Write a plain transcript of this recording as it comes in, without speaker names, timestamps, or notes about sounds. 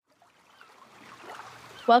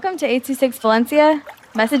Welcome to 826 Valencia,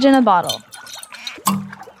 message in a bottle.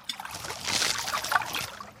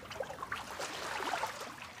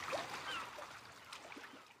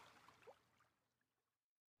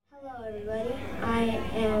 Hello everybody, I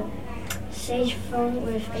am Sage Phone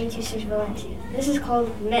with 826 Valencia. This is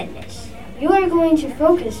called Madness. You are going to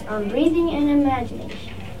focus on breathing and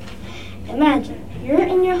imagination. Imagine you're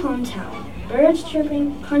in your hometown, birds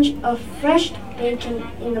chirping, crunch of fresh bacon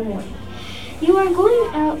in the morning. You are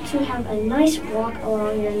going out to have a nice walk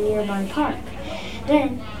along your nearby park.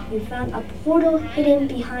 Then you found a portal hidden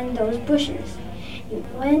behind those bushes. You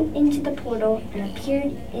went into the portal and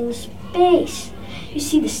appeared in space. You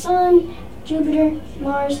see the sun, Jupiter,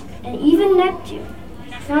 Mars, and even Neptune.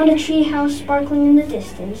 You found a tree house sparkling in the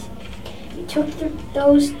distance. You took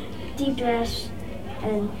those deep breaths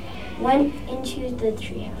and went into the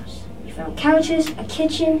tree house. You found couches, a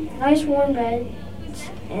kitchen, nice warm beds,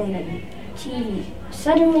 and a TV.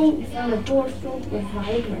 Suddenly, you found a door filled with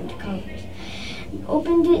vibrant colors. You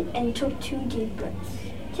opened it and took 2 deep breaths.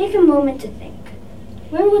 Take a moment to think.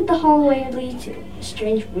 Where would the hallway lead to? A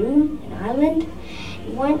strange room? An island?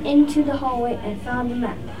 You went into the hallway and found the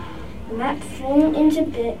map. The map falling into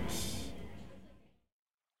bits.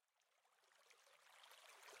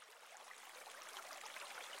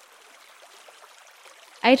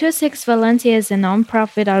 I26 Valencia is a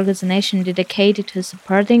non-profit organization dedicated to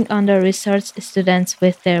supporting under-researched students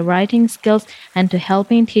with their writing skills and to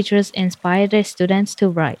helping teachers inspire their students to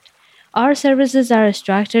write. Our services are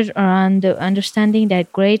structured around the understanding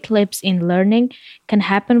that great leaps in learning can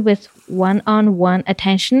happen with one-on-one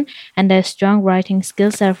attention and that strong writing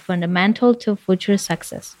skills are fundamental to future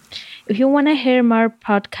success. If you want to hear more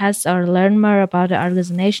podcasts or learn more about the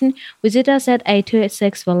organization, visit us at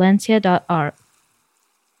a26valencia.org.